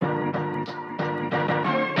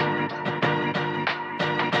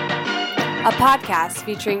a podcast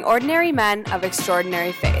featuring ordinary men of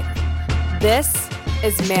extraordinary faith. This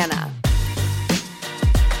is Manna.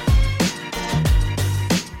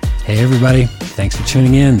 Hey everybody, thanks for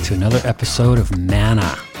tuning in to another episode of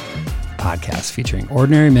Manna, podcast featuring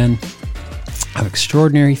ordinary men of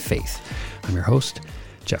extraordinary faith. I'm your host,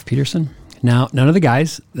 Jeff Peterson. Now, none of the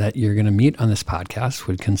guys that you're going to meet on this podcast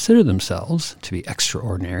would consider themselves to be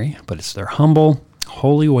extraordinary, but it's their humble,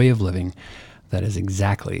 holy way of living that is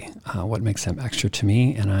exactly what makes them extra to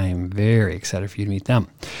me, and I am very excited for you to meet them.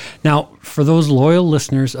 Now, for those loyal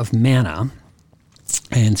listeners of Manna,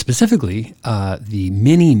 and specifically the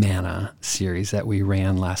mini Manna series that we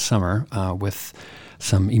ran last summer with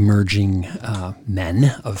some emerging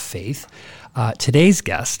men of faith, today's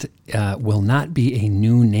guest will not be a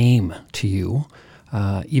new name to you,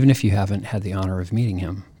 even if you haven't had the honor of meeting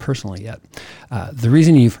him personally yet. The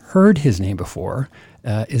reason you've heard his name before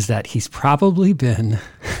is that he's probably been,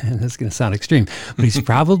 and this is going to sound extreme, but he's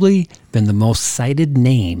probably been the most cited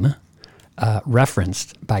name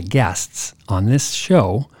referenced by guests on this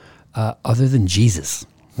show other than Jesus.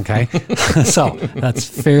 Okay, so that's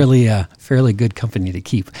fairly good company to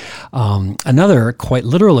keep. Another quite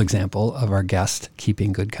literal example of our guest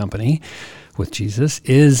keeping good company with Jesus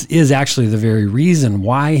is actually the very reason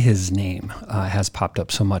why his name has popped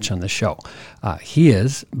up so much on the show. He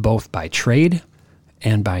is, both by trade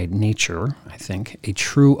and by nature, I think, a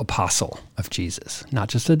true apostle of Jesus, not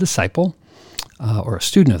just a disciple or a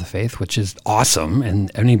student of the faith, which is awesome. And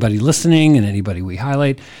anybody listening and anybody we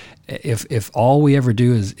highlight, if all we ever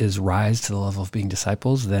do is rise to the level of being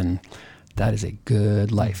disciples, then that is a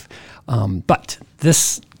good life. But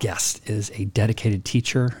this guest is a dedicated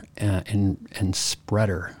teacher and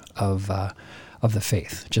spreader of the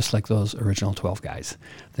faith, just like those original 12 guys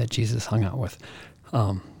that Jesus hung out with.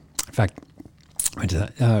 In fact,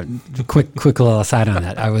 quick little aside on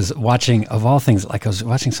that. I was watching, of all things, I was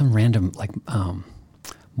watching some random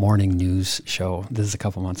morning news show. This is a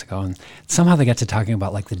couple months ago, and somehow they got to talking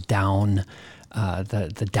about the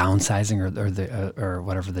downsizing or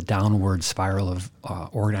whatever, the downward spiral of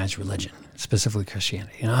organized religion, specifically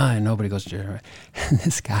Christianity. And nobody goes to church. And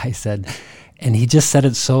this guy said, and he just said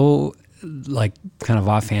it so kind of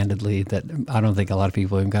offhandedly that I don't think a lot of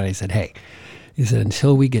people even got it. He said,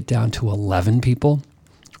 until we get down to 11 people,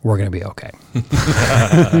 we're going to be okay.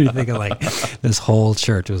 You're thinking this whole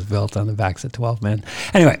church was built on the backs of 12 men.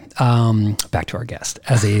 Anyway, back to our guest.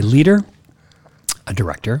 As a leader, a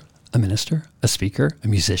director, a minister, a speaker, a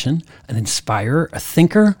musician, an inspirer, a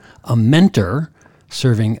thinker, a mentor,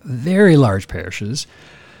 serving very large parishes,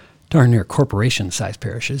 darn near corporation-sized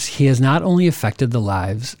parishes, he has not only affected the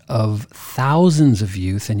lives of thousands of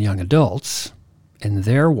youth and young adults in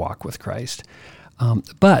their walk with Christ,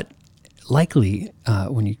 but likely,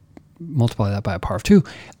 when you multiply that by a power of 2,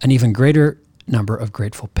 an even greater number of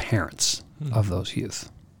grateful parents of those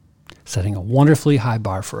youth, setting a wonderfully high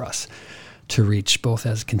bar for us to reach, both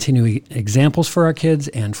as continuing examples for our kids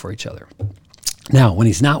and for each other. Now, when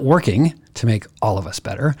he's not working to make all of us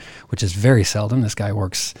better, which is very seldom, this guy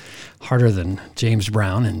works harder than James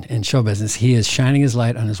Brown in show business, he is shining his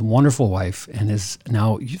light on his wonderful wife and his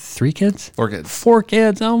now 3 kids? 4 kids. 4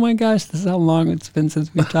 kids. Oh my gosh, this is how long it's been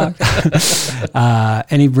since we talked.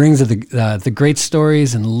 And he brings the great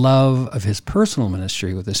stories and love of his personal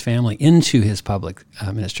ministry with his family into his public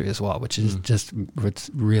ministry as well, which is it's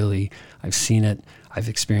really, I've seen it. I've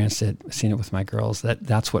experienced it, seen it with my girls.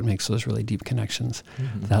 That's what makes those really deep connections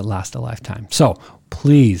that last a lifetime. So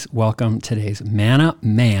please welcome today's Manna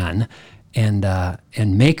man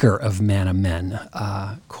and maker of Manna men,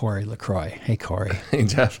 Kory Lacroix. Hey, Kory. Hey,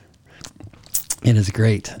 Jeff. It is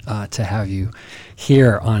great to have you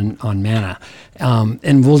here on Manna.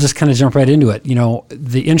 And we'll just kind of jump right into it.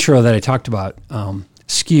 The intro that I talked about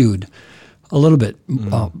skewed a little bit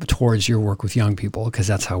towards your work with young people, because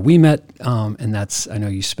that's how we met, and I know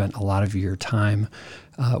you spent a lot of your time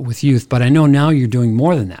with youth, but I know now you're doing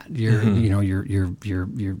more than that. You're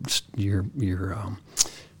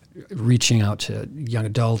reaching out to young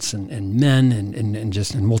adults and men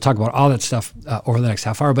and we'll talk about all that stuff over the next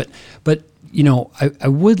half hour. But I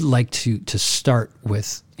would like to start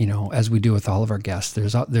with, as we do with all of our guests.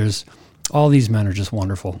 There's all these men are just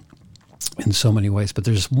wonderful in so many ways, but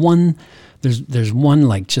there's one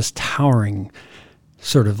just towering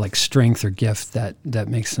sort of strength or gift that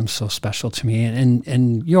makes them so special to me,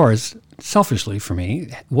 and yours, selfishly for me,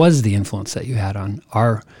 was the influence that you had on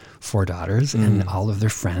our 4 daughters and all of their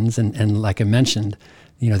friends, and like I mentioned,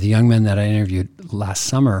 the young men that I interviewed last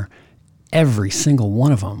summer, every single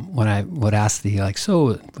one of them, when I would ask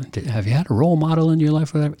so have you had a role model in your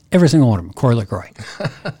life? Every single one of them, Kory Lacroix,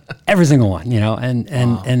 every single one,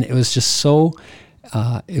 and it was just so,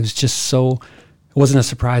 it wasn't a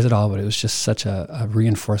surprise at all, but it was just such a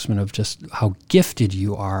reinforcement of just how gifted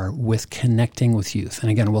you are with connecting with youth. And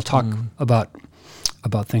again, we'll talk about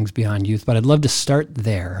things beyond youth, but I'd love to start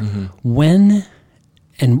there. When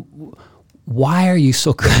and why are you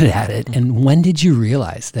so good at it? And when did you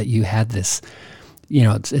realize that you had this,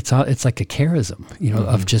 it's like a charism,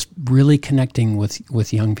 of just really connecting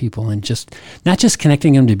with young people, and just not just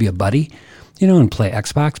connecting them to be a buddy, and play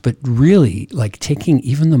Xbox, but really like taking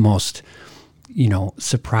even the most,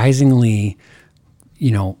 surprisingly,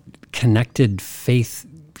 connected faith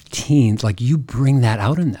teens, like you bring that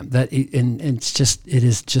out in them. And it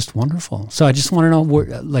is just wonderful. So I just want to know,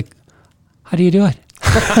 how do you do it?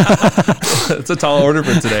 It's a tall order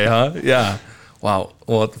for today, huh? Yeah. Wow.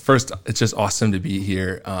 Well, first, it's just awesome to be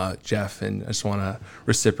here, Jeff. And I just want to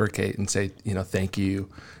reciprocate and say, thank you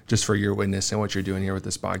just for your witness and what you're doing here with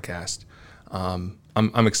this podcast.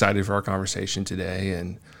 I'm excited for our conversation today,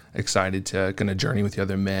 and excited to kind of journey with the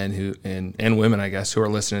other men who and women, I guess, who are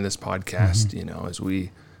listening to this podcast. As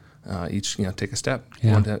we each take a step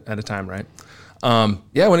one at a time, right?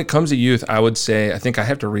 When it comes to youth, I would say I think I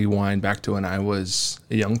have to rewind back to when I was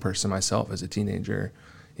a young person myself, as a teenager,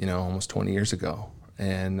 almost 20 years ago,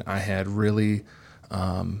 and I had really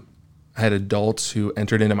I had adults who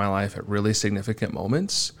entered into my life at really significant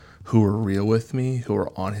moments, who were real with me, who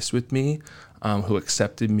were honest with me, who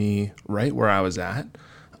accepted me right where I was at,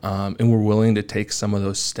 and were willing to take some of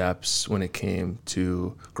those steps when it came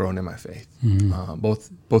to growing in my faith, both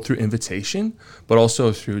through invitation, but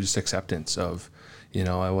also through just acceptance of,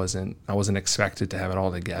 I wasn't expected to have it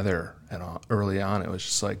all together early on. It was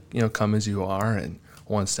just like, come as you are, and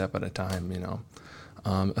one step at a time,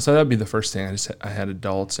 So that'd be the first thing. I had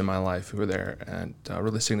adults in my life who were there at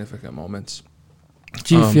really significant moments.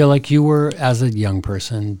 Do you feel like you were, as a young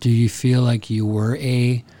person, do you feel like you were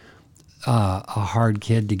a hard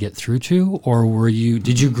kid to get through to, or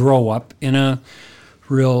did you grow up in a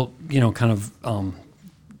real, kind of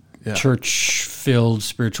church-filled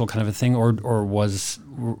spiritual kind of a thing, or was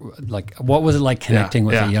what was it like connecting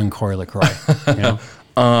with a young Kory Lacroix?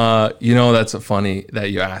 That's funny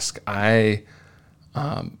that you ask. And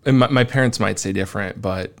my parents might say different,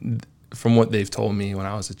 but from what they've told me when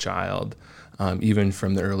I was a child, even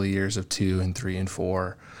from the early years of 2 and 3 and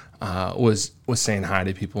 4, was saying hi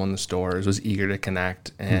to people in the stores, was eager to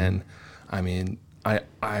connect. And I mean, I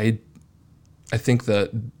think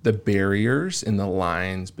the barriers and the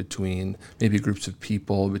lines between maybe groups of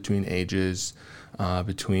people, between ages,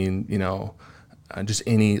 between, just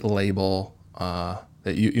any label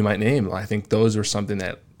that you might name, I think those were something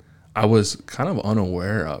that I was kind of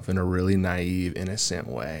unaware of in a really naive, innocent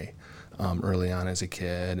way early on as a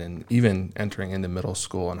kid, and even entering into middle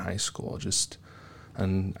school and high school.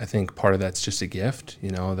 And I think part of that's just a gift,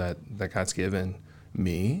 that God's given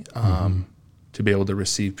me to be able to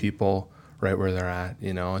receive people right where they're at,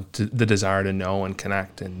 the desire to know and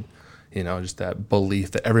connect, and, just that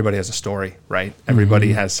belief that everybody has a story, right?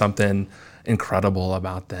 Everybody has something incredible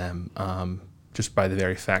about them, just by the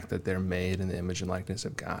very fact that they're made in the image and likeness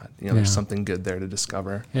of God. There's something good there to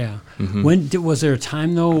discover. Yeah. Was there a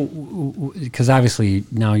time, though, because obviously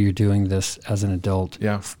now you're doing this as an adult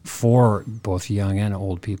for both young and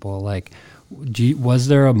old people, was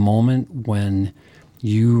there a moment when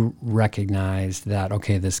you recognized that,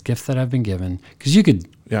 okay, this gift that I've been given, because you could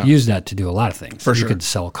use that to do a lot of things. For sure. You could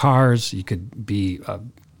sell cars, you could be a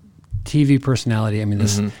TV personality. I mean,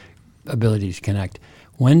 this ability to connect.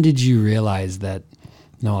 When did you realize that,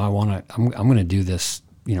 no, I'm going to do this,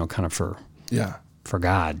 kind of for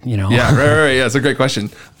God, Yeah, right. Yeah, it's a great question.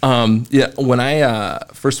 When I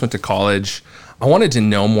first went to college, I wanted to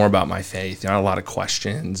know more about my faith. I had a lot of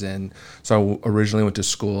questions, and so I originally went to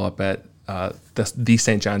school up at the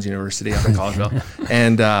St. John's University up in Collegeville,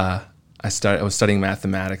 and I was studying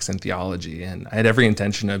mathematics and theology, and I had every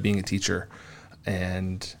intention of being a teacher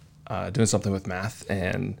and doing something with math,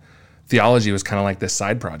 and theology was kind of like this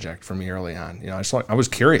side project for me early on. I was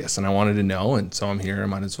curious and I wanted to know, and so I'm here. I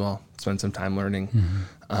might as well spend some time learning.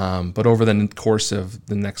 But over the course of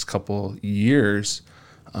the next couple years,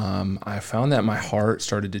 I found that my heart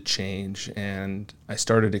started to change, and I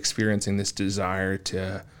started experiencing this desire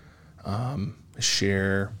to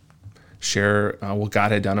share what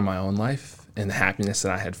God had done in my own life and the happiness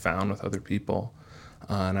that I had found with other people.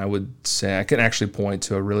 And I would say I can actually point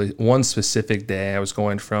to one specific day. I was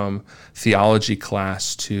going from theology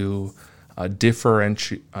class to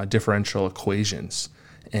differential equations,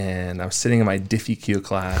 and I was sitting in my DiffEQ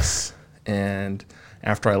class, And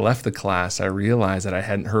after I left the class, I realized that I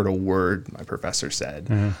hadn't heard a word my professor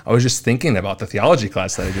said. I was just thinking about the theology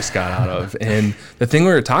class that I just got out of. And the thing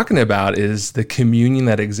we were talking about is the communion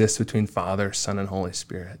that exists between Father, Son, and Holy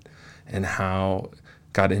Spirit, and how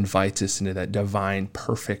God invites us into that divine,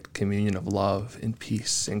 perfect communion of love and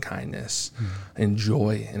peace and kindness and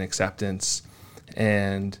joy and acceptance.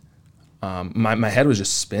 And my head was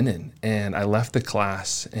just spinning. And I left the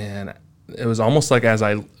class, and it was almost like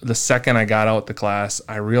the second I got out the class,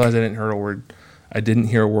 I realized I didn't hear a word. I didn't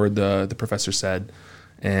hear a word the professor said.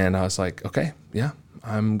 And I was like, okay, yeah,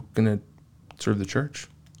 I'm going to serve the church.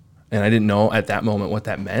 And I didn't know at that moment what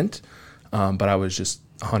that meant, but I was just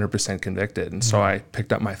 100% convicted. And so I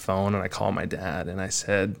picked up my phone and I called my dad, and I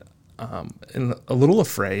said, and a little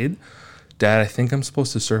afraid, Dad, I think I'm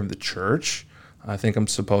supposed to serve the church. I think I'm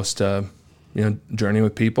supposed to, journey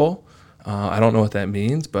with people. I don't know what that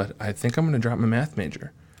means, but I think I'm going to drop my math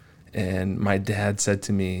major. And my dad said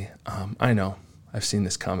to me, I know, I've seen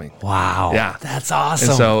this coming. Wow. Yeah. That's awesome.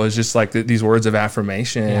 And so it was just like these words of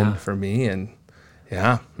affirmation for me. And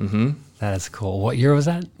yeah. Mm-hmm. That is cool. What year was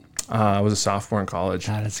that? I was a sophomore in college.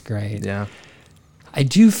 That is great. Yeah. I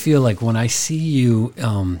do feel like when I see you,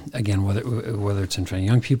 again, whether it's in front of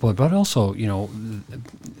young people, but also,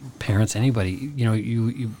 parents, anybody,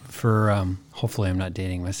 you for, hopefully I'm not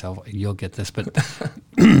dating myself, you'll get this, but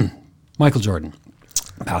Michael Jordan,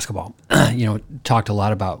 basketball, talked a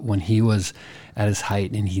lot about when he was at his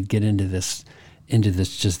height and he'd get into this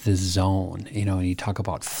this zone, and he'd talk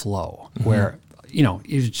about flow, where,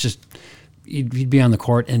 he'd be on the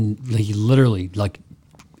court and he literally, like,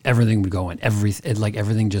 everything would go in,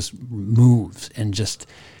 everything just moves, and just,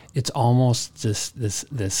 it's almost just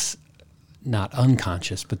this not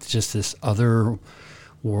unconscious, but just this other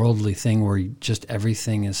worldly thing where just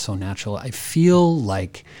everything is so natural. I feel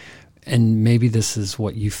like, and maybe this is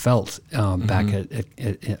what you felt back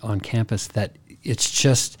at on campus, that it's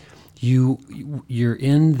just you're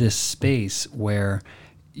in this space where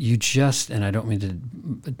you just, and I don't mean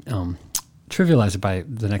to trivialize it by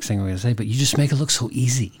the next thing I'm going to say, but you just make it look so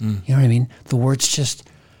easy. You know what I mean? The words just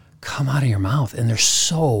come out of your mouth, and they're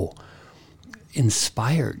so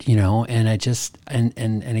inspired, and I just, and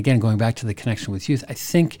again, going back to the connection with youth, I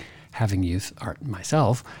think having youth, or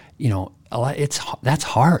myself, a lot, that's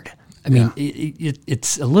hard. I mean,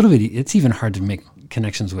 it's a little bit, it's even hard to make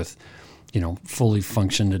connections with, fully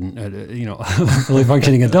functioned and, fully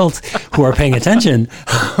functioning adults who are paying attention,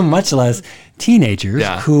 much less teenagers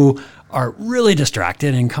who are really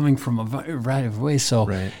distracted and coming from a variety of ways. So,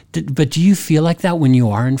 but do you feel like that when you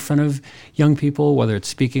are in front of young people, whether it's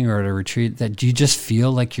speaking or at a retreat, that do you just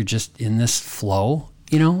feel like you're just in this flow,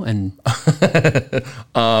 and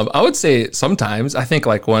I would say sometimes. I think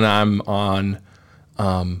like when I'm on,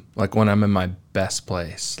 like when I'm in my best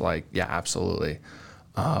place, like, yeah, absolutely.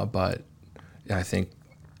 But I think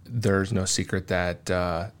there's no secret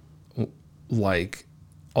that, like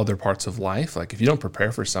other parts of life, like if you don't prepare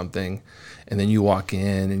for something and then you walk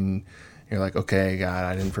in and you're like, okay, God,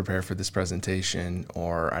 I didn't prepare for this presentation,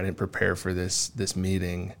 or I didn't prepare for this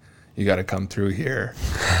meeting, you got to come through here.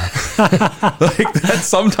 Like that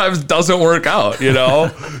sometimes doesn't work out,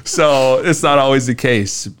 so it's not always the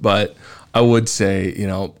case. But I would say,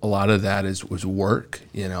 a lot of that was work.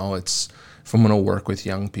 It's, if I'm going to work with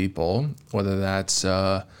young people, whether that's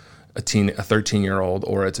a 13-year-old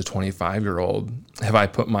or it's a 25-year-old, have I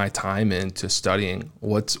put my time into studying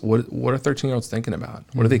what are 13-year-olds thinking about?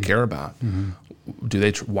 What do they care about?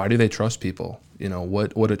 Why do they trust people?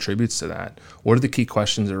 What attributes to that? What are the key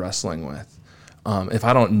questions they're wrestling with? If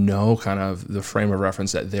I don't know kind of the frame of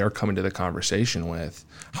reference that they're coming to the conversation with,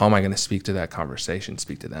 how am I going to speak to that conversation,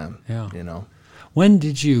 speak to them? Yeah. When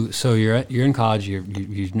did you? So you're in college. You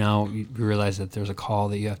realize that there's a call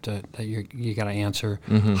that you got to answer.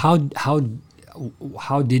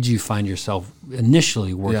 How did you find yourself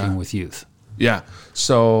initially working with youth? Yeah.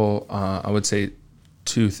 So I would say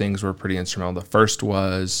two things were pretty instrumental. The first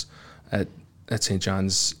was at St.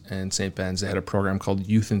 John's and St. Ben's, they had a program called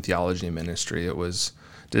Youth in Theology and Ministry. It was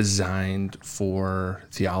designed for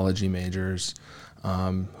theology majors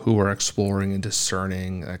who were exploring and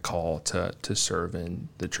discerning a call to serve in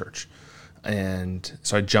the church. And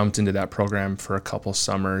so I jumped into that program for a couple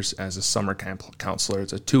summers as a summer camp counselor.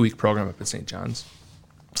 It's a 2-week program up at St. John's.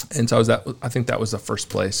 And so I think that was the first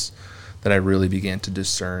place that I really began to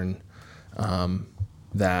discern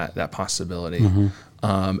that possibility.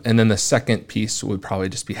 And then the second piece would probably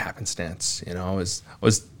just be happenstance. I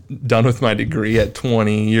was done with my degree at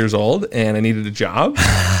 20 years old and I needed a job.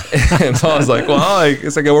 And so I was like, well, I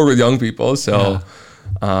guess I can work with young people. So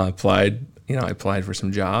applied, I applied for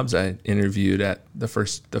some jobs. I interviewed at the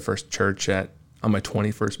first church on my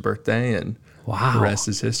 21st birthday, and wow, the rest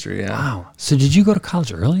is history. Yeah. Wow. So did you go to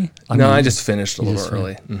college early? I just finished a little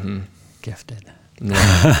early. Gifted.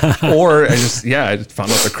 Yeah. Or I just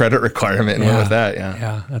found out the credit requirement and went with that. Yeah.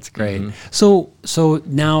 Yeah, that's great. So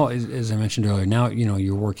now, as I mentioned earlier, now,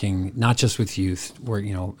 you're working not just with youth, where,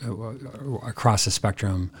 across the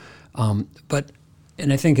spectrum, and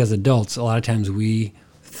I think as adults, a lot of times we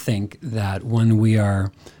think that when we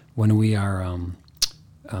are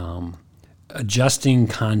adjusting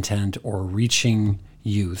content or reaching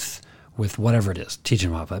youth with whatever it is, teaching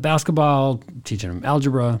them how to play basketball, teaching them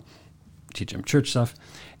algebra, teaching them church stuff,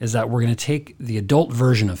 is that we're going to take the adult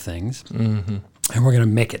version of things and we're going to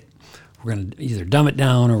make it. We're going to either dumb it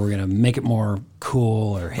down or we're going to make it more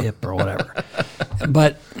cool or hip or whatever.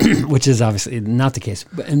 But which is obviously not the case.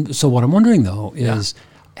 And so what I'm wondering though is,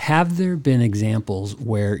 have there been examples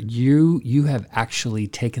where you have actually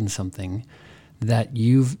taken something that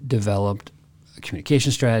you've developed, a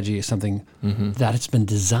communication strategy, something that it's been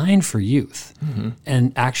designed for youth,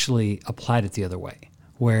 and actually applied it the other way?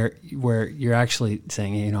 Where you're actually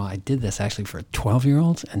saying, I did this actually for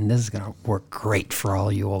 12-year-olds, and this is going to work great for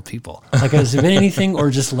all you old people. Like, has there been anything,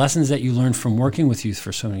 or just lessons that you learned from working with youth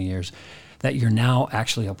for so many years that you're now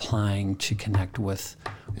actually applying to connect with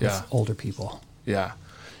older people? Yeah.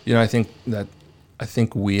 I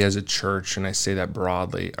think we as a church, and I say that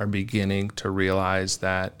broadly, are beginning to realize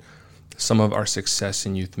that some of our success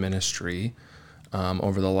in youth ministry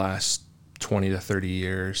over the last 20 to 30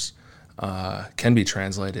 years can be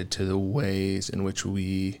translated to the ways in which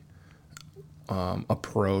we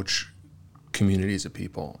approach communities of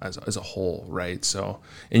people as a whole, right? So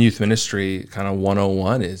in youth ministry, kind of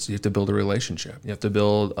 101 is you have to build a relationship. You have to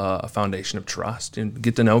build a foundation of trust and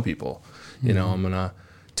get to know people. I'm going to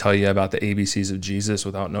tell you about the ABCs of Jesus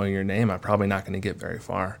without knowing your name. I'm probably not going to get very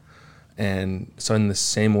far. And so in the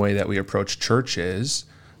same way that we approach churches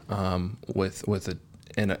in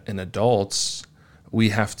adults, we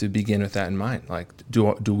have to begin with that in mind. Like,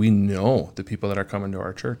 do we know the people that are coming to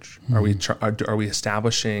our church? Are we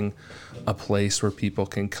establishing a place where people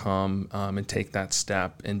can come and take that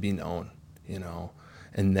step and be known?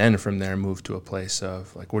 And then from there move to a place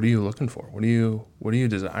of like, what are you looking for? What are you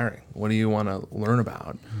desiring? What do you want to learn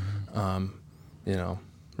about?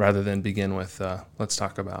 Rather than begin with let's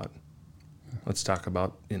talk about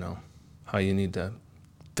how you need to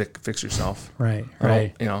fix yourself. Right.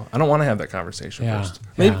 I don't want to have that conversation first.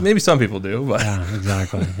 Maybe some people do, but yeah,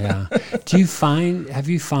 exactly. Yeah. Have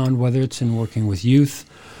you found, whether it's in working with youth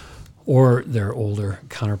or their older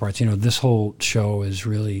counterparts, this whole show is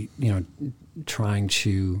really, trying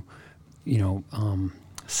to,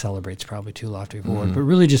 celebrate's probably too lofty of a word, but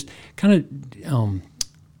really just kind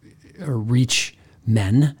of reach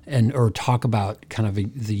men or talk about kind of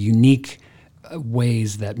the unique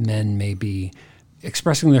ways that men may be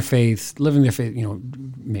expressing their faith, living their faith,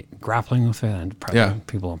 grappling with it. And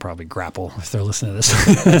people will probably grapple if they're listening to this.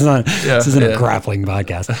 This isn't a grappling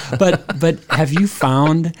podcast. But have you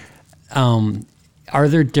found, are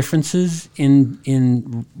there differences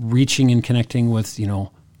in reaching and connecting with,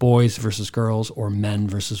 boys versus girls or men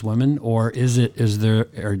versus women? Or is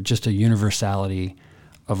there just a universality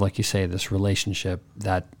of, like you say, this relationship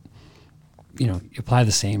that, you apply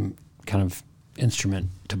the same kind of instrument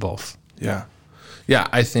to both? Yeah. Yeah,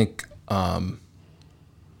 I think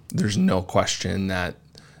there's no question that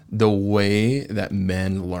the way that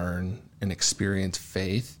men learn and experience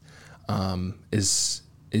faith is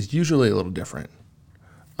usually a little different.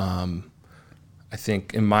 I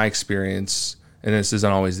think in my experience, and this isn't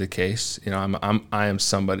always the case, I'm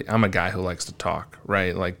a guy who likes to talk,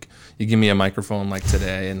 right? Like, you give me a microphone like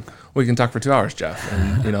today and we can talk for 2 hours, Jeff.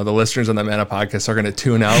 And, the listeners on the Manna podcast are going to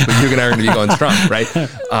tune out, but you and I are going to be going strong, right?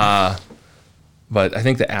 But I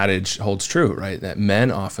think the adage holds true, right? That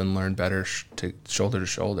men often learn better shoulder to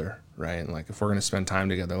shoulder, right? And like, if we're going to spend time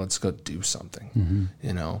together, let's go do something,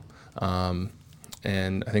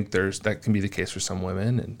 and I think that can be the case for some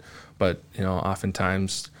women, but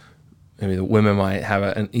oftentimes maybe the women might have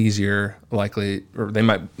an easier or they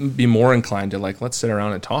might be more inclined to like, let's sit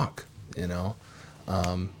around and talk,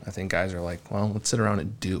 I think guys are like, well, let's sit around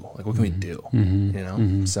and do, like, what can we do,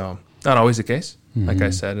 So not always the case. Like I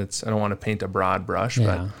said, I don't want to paint a broad brush,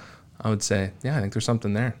 but I would say, I think there's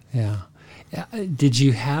something there. Yeah. Do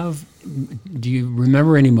you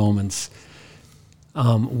remember any moments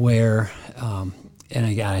where, and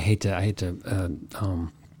again, I hate to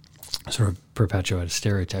sort of perpetuate a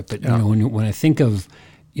stereotype, but when I think of,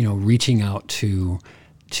 reaching out to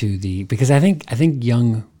because I think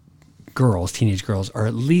young girls, teenage girls, are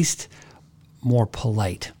at least more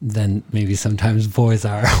polite than maybe sometimes boys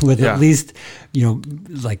are with Yeah. at least,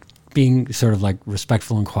 like being sort of like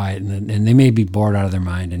respectful and quiet, and they may be bored out of their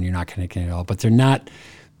mind and you're not connecting at all, but they're not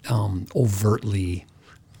overtly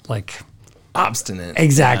like Obstinate.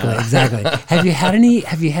 exactly. Have you had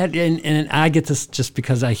and I get this just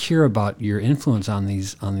because I hear about your influence on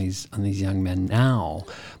these young men now,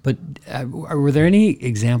 but were there any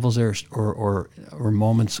examples or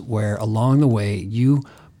moments where along the way you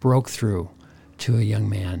broke through to a young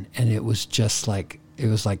man and it was just like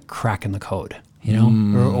cracking the code,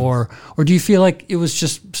 or do you feel like it was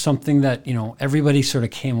just something that everybody sort of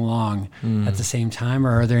came along at the same time,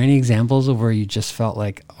 or are there any examples of where you just felt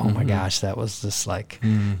like, oh my gosh, that was just like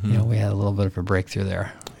we had a little bit of a breakthrough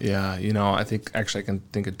there? Yeah, I think actually I can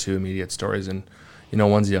think of two immediate stories, and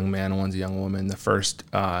one's a young man and one's a young woman. The first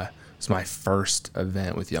was my first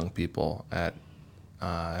event with young people at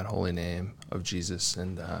Holy Name of Jesus,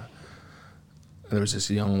 and there was this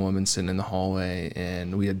young woman sitting in the hallway,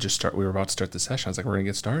 and we were about to start the session. I was like, we're gonna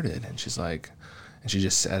get started, and she's like, and she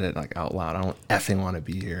just said it like out loud, I don't effing want to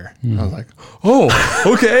be here. I was like, oh,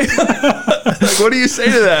 okay. Like, what do you say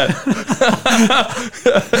to that?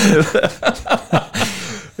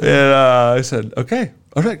 And I said, okay,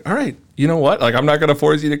 all right. You know what? Like, I'm not gonna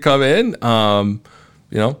force you to come in.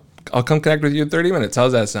 I'll come connect with you in 30 minutes.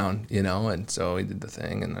 How's that sound? And so we did the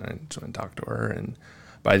thing, and then I just went and talked to her, and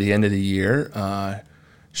by the end of the year,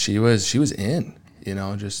 she was in,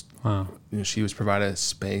 Wow. She was provided a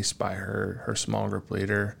space by her small group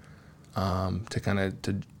leader, to kind of,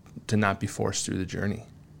 to not be forced through the journey.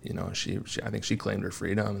 She I think she claimed her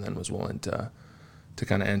freedom and then was willing to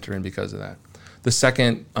kind of enter in because of that. The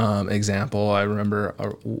second example, I remember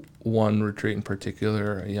one retreat in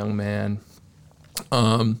particular, a young man,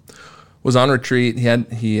 was on retreat.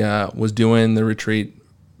 He was doing the retreat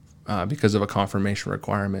because of a confirmation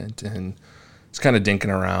requirement, and was kind of dinking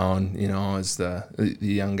around, as the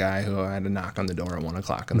young guy who had to knock on the door at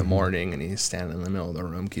 1:00 in the morning, and he's standing in the middle of the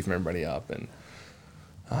room keeping everybody up. And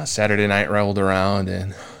Saturday night rolled around,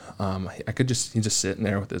 and he's just sitting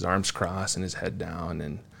there with his arms crossed and his head down,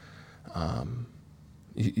 and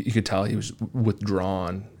you could tell he was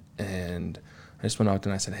withdrawn. And I just went out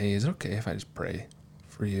and I said, hey, is it okay if I just pray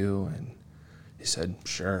for you? And he said,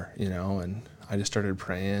 sure, and I just started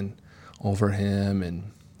praying over him.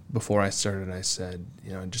 And before I started, I said,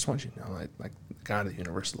 I just want you to know, like God of the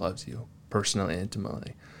universe loves you personally,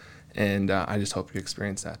 intimately. And I just hope you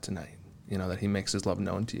experience that tonight, that he makes his love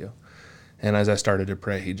known to you. And as I started to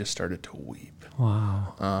pray, he just started to weep.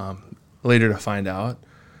 Wow. Later to find out,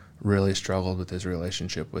 really struggled with his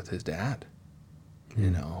relationship with his dad,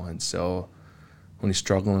 and so when he's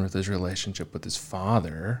struggling with his relationship with his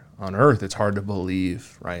father on earth, it's hard to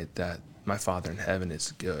believe, right, that my Father in heaven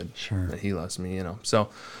is good, Sure, that he loves me, So,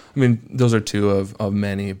 I mean, those are two of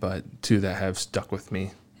many, but two that have stuck with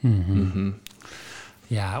me.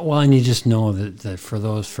 Yeah, well, and you just know that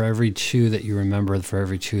for every two that you remember, for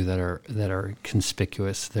every two that are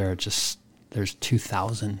conspicuous, there's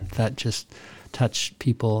 2,000 that just touch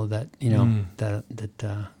people that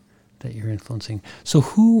that you're influencing. So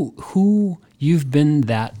who you've been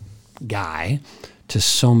that guy to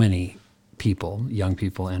so many people, young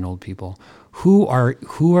people and old people. Who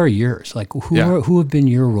are yours? Like who have been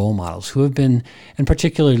your role models? Who have been, and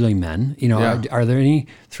particularly men? Are there any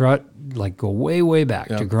throughout? Like go way back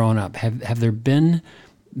to growing up. Have there been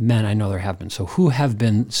men? I know there have been. So who have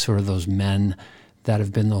been sort of those men that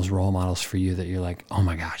have been those role models for you that you're like, oh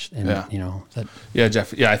my gosh, and that. Yeah,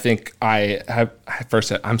 Jeff. Yeah, I think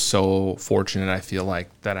I'm so fortunate. I feel like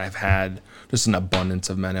that I've had just an abundance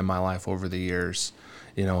of men in my life over the years.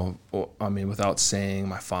 I mean, without saying,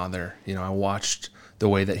 my father. I watched the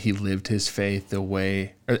way that he lived his faith, and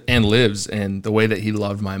the way that he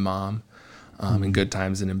loved my mom. In good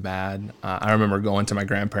times and in bad. I remember going to my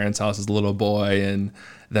grandparents' house as a little boy and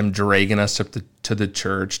them dragging us up to the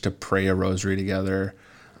church to pray a rosary together.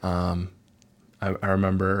 I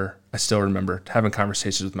still remember having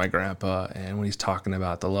conversations with my grandpa, and when he's talking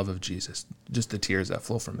about the love of Jesus, just the tears that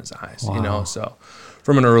flow from his eyes. Wow. So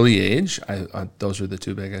from an early age, those were the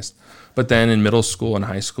two biggest. But then in middle school and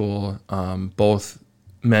high school, both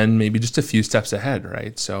men maybe just a few steps ahead,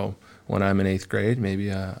 right? So when I'm in 8th grade, maybe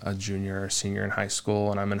a junior or senior in high school.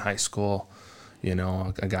 When I'm in high school,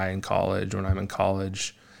 a guy in college. When I'm in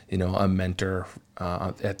college, a mentor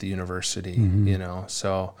at the university.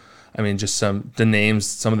 So I mean, just some of the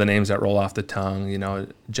names that roll off the tongue.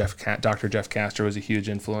 Dr. Jeff Castor was a huge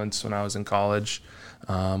influence when I was in college.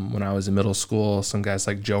 When I was in middle school, some guys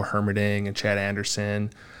like Joe Hermerding and Chad Anderson,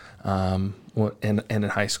 and in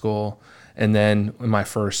high school. And then my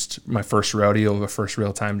first rodeo of a first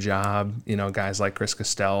real time job, guys like Chris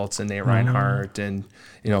Costeltz and Nate Reinhardt, and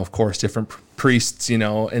of course different priests,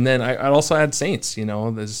 and then I also had saints,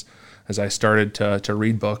 as I started to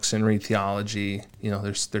read books and read theology,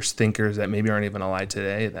 there's thinkers that maybe aren't even alive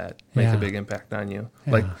today that make a big impact on you.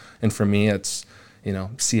 And for me, it's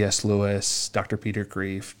C.S. Lewis, Dr. Peter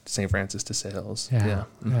Kreeft, St. Francis de Sales. Yeah.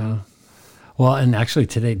 Well, and actually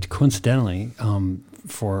today, coincidentally,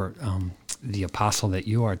 for the apostle that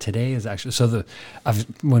you are today is actually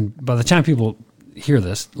by the time people hear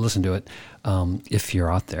this, listen to it, if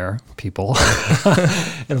you're out there, people,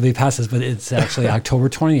 it'll be past this, but it's actually October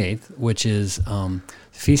 28th, which is the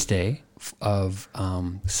feast day of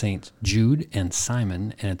Saint Jude and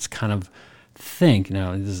Simon, and it's kind of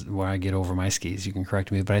this is where I get over my skis. You can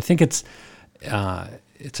correct me, but I think it's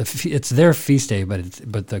their feast day,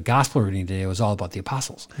 but the gospel reading today was all about the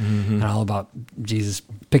apostles and all about Jesus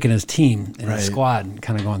picking his team and his squad and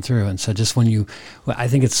kind of going through. And so I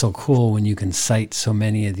think it's so cool when you can cite so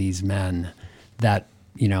many of these men that,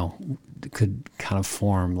 could kind of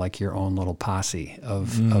form like your own little posse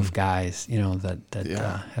of guys,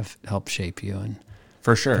 that have helped shape you. And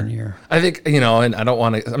for sure. I think, and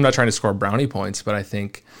I'm not trying to score brownie points, but I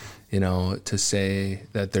think, to say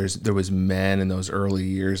that there was men in those early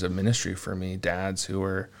years of ministry for me, dads who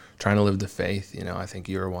were trying to live the faith. I think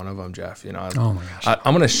you were one of them, Jeff. Oh my gosh.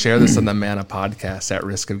 I'm going to share this on the Manna podcast at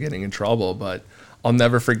risk of getting in trouble, but I'll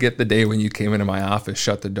never forget the day when you came into my office,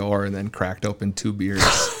 shut the door, and then cracked open 2 beers.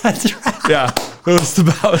 That's right. Yeah. I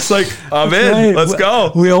was like, I'm in. Right. Let's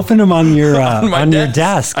go. We opened them on your your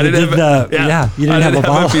desk. I didn't you didn't have a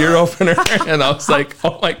bottle. A beer opener, and I was like,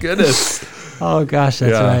 oh my goodness. Oh gosh,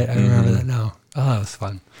 that's right. I remember that now. Oh, that was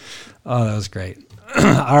fun. Oh, that was great.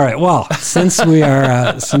 All right. Well, since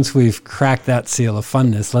we've cracked that seal of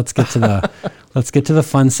funness, let's get to the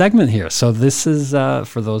fun segment here. So this is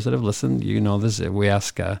for those that have listened. This. We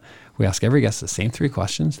ask every guest the same 3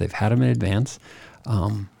 questions. They've had them in advance,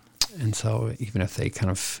 and so even if they kind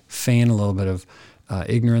of feign a little bit of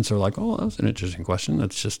ignorance or like, oh, that was an interesting question,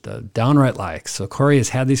 that's just a downright lie. So Kory has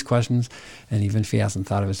had these questions, and even if he hasn't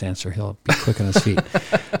thought of his answer, he'll be quick on his feet.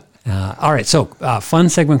 All right, so fun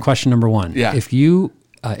segment question number 1. Yeah. If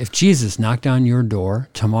Jesus knocked on your door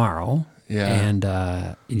tomorrow, and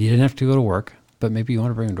you didn't have to go to work, but maybe you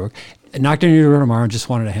want to bring him to work, knocked on your door tomorrow and just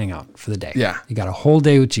wanted to hang out for the day. Yeah. You got a whole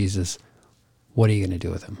day with Jesus. What are you going to do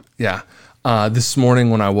with him? Yeah. This morning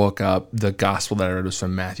when I woke up, the gospel that I read was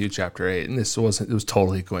from Matthew chapter 8, and it was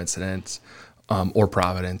totally coincidence or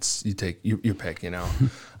providence. You take your pick, and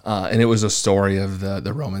it was a story of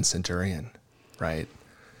the Roman centurion, right?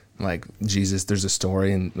 Like Jesus, there's a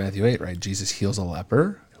story in Matthew 8, right? Jesus heals a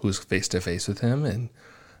leper who's face to face with him, and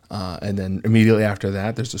then immediately after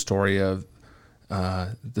that, there's a story of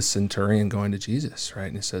the centurion going to Jesus, right?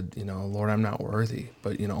 And he said, Lord, I'm not worthy,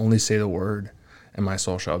 but only say the word, and my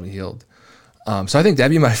soul shall be healed. So I think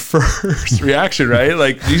that'd be my first reaction, right?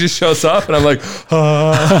 Like Jesus shows up and I'm like,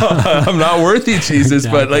 I'm not worthy, Jesus,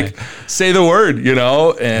 but like say the word,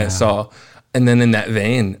 And so, and then in that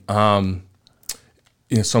vein,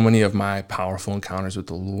 so many of my powerful encounters with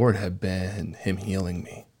the Lord have been him healing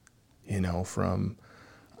me, from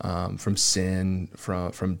sin,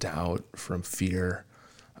 from doubt, from fear,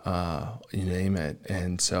 you name it.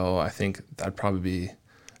 And so I think that'd probably be,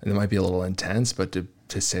 and it might be a little intense, but to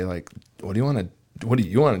say like, what do you want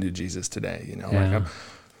to do, Jesus, today? Like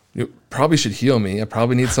you probably should heal me. I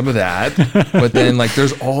probably need some of that. But then like,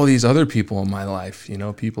 there's all these other people in my life,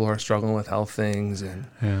 people who are struggling with health things, and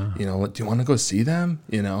do you want to go see them?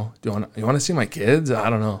 Do you want to see my kids? I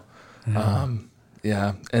don't know.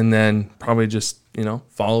 And then probably just,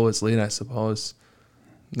 follow his lead, I suppose.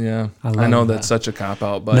 Yeah, I know that's such a cop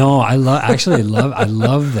out, but no, I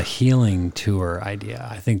love the healing tour idea.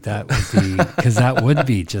 I think that would be, because that would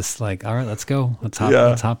be just like, all right, let's go, let's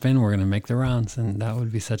hop in. We're gonna make the rounds, and that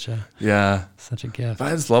would be such a gift. But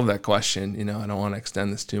I just love that question. I don't want to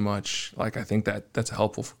extend this too much. Like I think that's a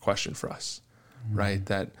helpful question for us, right?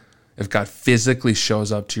 That if God physically shows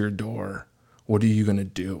up to your door, what are you gonna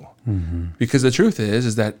do? Because the truth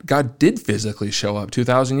is that God did physically show up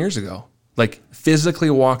 2,000 years ago. Like physically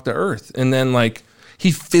walk the earth, and then like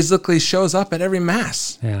he physically shows up at every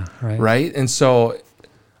mass. Yeah, right. Right. And so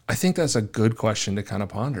I think that's a good question to kind of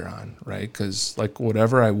ponder on, right? Because like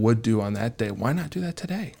whatever I would do on that day, why not do that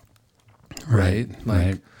today? Right.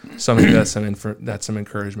 Like something that's some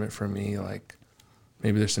encouragement for me. Like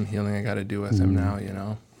maybe there's some healing I got to do with him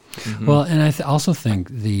now, Well, and I also think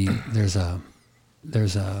there's a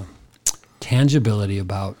tangibility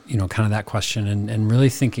about, kind of that question, and really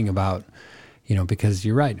thinking about, because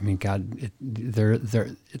you're right. I mean, God,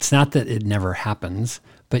 it's not that it never happens,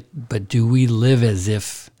 but do we live as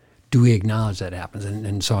if, do we acknowledge that it happens?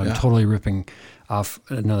 And so I'm totally ripping off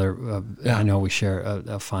another, I know we share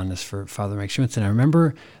a fondness for Father Mike Schmitz. And I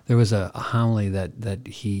remember there was a homily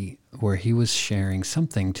where he was sharing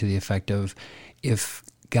something to the effect of, if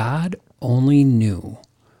God only knew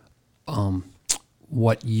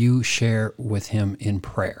what you share with him in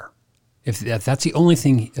prayer, if that's the only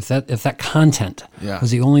thing, if that content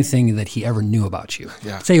was the only thing that he ever knew about you,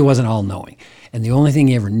 say he wasn't all knowing, and the only thing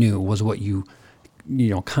he ever knew was what you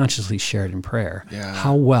consciously shared in prayer,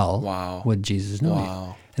 how well would Jesus know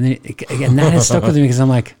you? And then again, that has stuck with me because I'm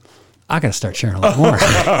like, I got to start sharing a lot more. You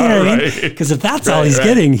know what I mean? Because if that's all he's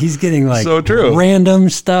getting like so true. Random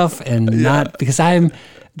stuff, and not because I'm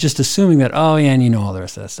just assuming that, oh yeah, and all the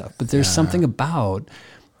rest of that stuff. But there's something about,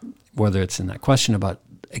 whether it's in that question about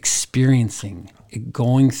experiencing,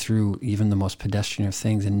 going through even the most pedestrian of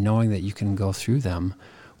things and knowing that you can go through them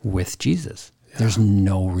with Jesus. There's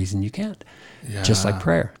no reason you can't. Just like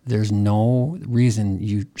prayer. There's no reason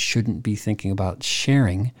you shouldn't be thinking about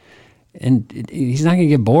sharing. And he's not going to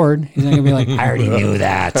get bored. He's not going to be like, I already knew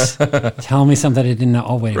that. Tell me something I didn't know.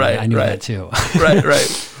 Oh, wait a minute. I knew that too.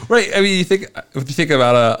 Right. I mean, if you think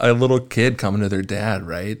about a little kid coming to their dad,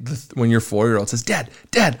 right? When your 4-year-old says, Dad,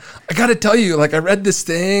 I got to tell you, like, I read this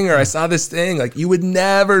thing or I saw this thing. Like, you would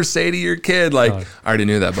never say to your kid, like, I already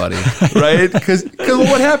knew that, buddy. Right? Because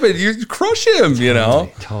what happened? You crush him,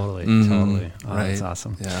 Totally. Oh, right. That's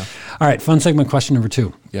awesome. Yeah. All right. Fun segment question number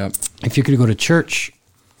 2. Yep. If you could go to church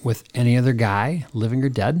with any other guy, living or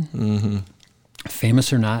dead,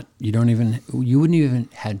 famous or not, you wouldn't even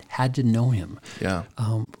had to know him. Yeah.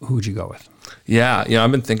 Who would you go with? Yeah.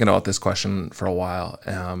 I've been thinking about this question for a while.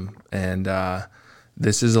 And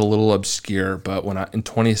this is a little obscure, but in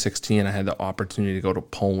 2016, I had the opportunity to go to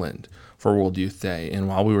Poland for World Youth Day. And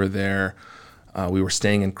while we were there, we were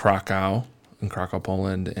staying in Krakow,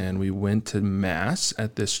 Poland, and we went to Mass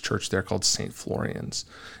at this church there called St. Florian's.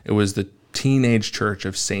 It was the teenage church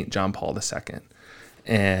of St. John Paul II.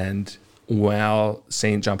 And while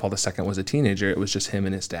St. John Paul II was a teenager, it was just him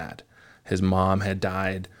and his dad. His mom had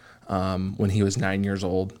died when he was 9 years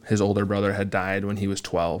old. His older brother had died when he was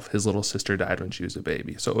 12. His little sister died when she was a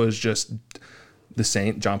baby. So it was just the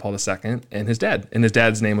St. John Paul II and his dad. And his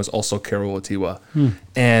dad's name was also Kory Lacroix.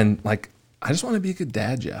 And like, I just want to be a good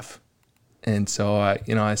dad, Jeff. And so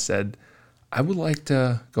I said, I would like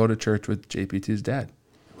to go to church with JP2's dad,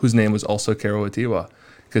 whose name was also Kory Lacroix,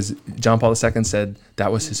 because John Paul II said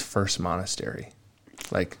that was his first monastery.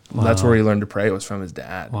 Like, that's where he learned to pray. It was from his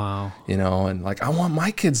dad. Wow. And like, I want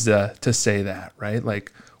my kids to say that, right?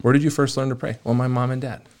 Like, where did you first learn to pray? Well, my mom and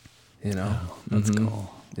dad, Oh, that's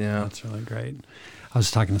cool. Yeah. That's really great. I was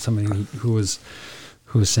talking to somebody who was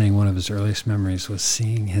saying one of his earliest memories was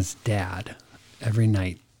seeing his dad every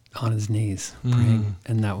night on his knees praying.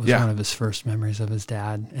 And that was one of his first memories of his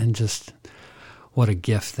dad. And just what a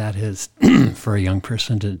gift that is for a young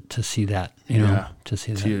person to see that, to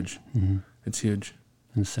see it's that. Huge. It's huge.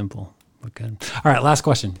 And simple, but good. All right, last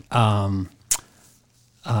question. Fun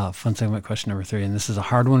segment question number 3, and this is a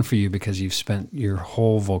hard one for you because you've spent your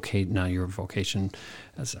whole vocation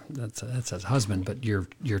as a husband, but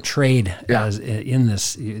your trade as in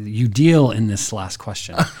this, you deal in this last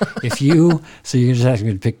question. So you're just asking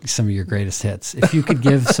me to pick some of your greatest hits. If you could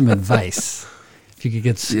give some advice, if you could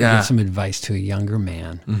give some advice to a younger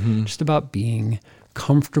man, just about being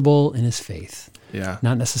comfortable in his faith. Yeah.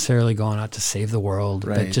 Not necessarily going out to save the world,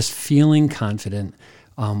 but just feeling confident.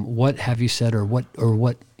 What have you said, or what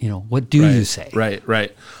do you say?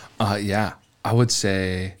 Right. I would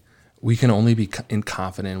say we can only be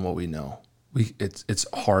confident in what we know. It's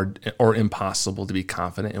hard or impossible to be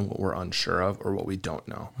confident in what we're unsure of or what we don't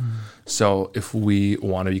know. So if we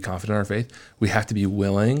want to be confident in our faith, we have to be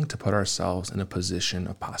willing to put ourselves in a position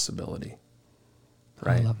of possibility.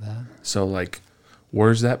 Right. I love that. So like,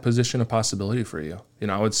 where's that position of possibility for you?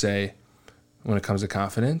 I would say when it comes to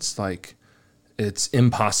confidence, like, it's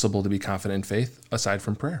impossible to be confident in faith aside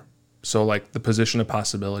from prayer. So like, the position of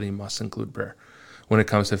possibility must include prayer. When it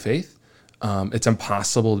comes to faith, it's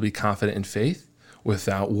impossible to be confident in faith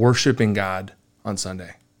without worshiping God on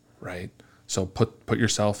Sunday, right? So put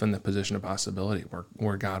yourself in the position of possibility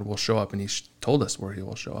where God will show up, and he told us where he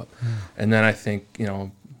will show up. And then I think,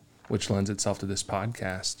 which lends itself to this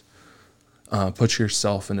podcast, put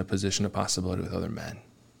yourself in a position of possibility with other men,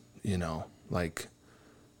 like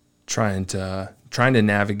trying to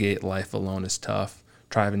navigate life alone is tough.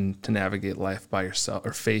 Trying to navigate life by yourself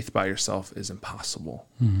or faith by yourself is impossible,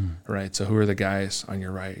 right? So who are the guys on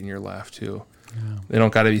your right and your left who They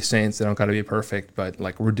don't got to be saints. They don't got to be perfect, but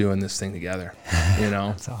like we're doing this thing together,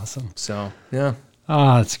 That's awesome. So, yeah.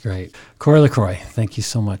 Oh, that's great. Kory Lacroix, thank you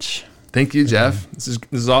so much. Thank you, Jeff. This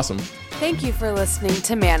is awesome. Thank you for listening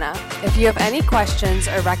to Manna. If you have any questions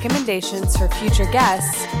or recommendations for future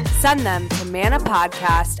guests, send them to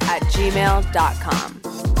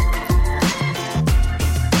mannapodcast@gmail.com.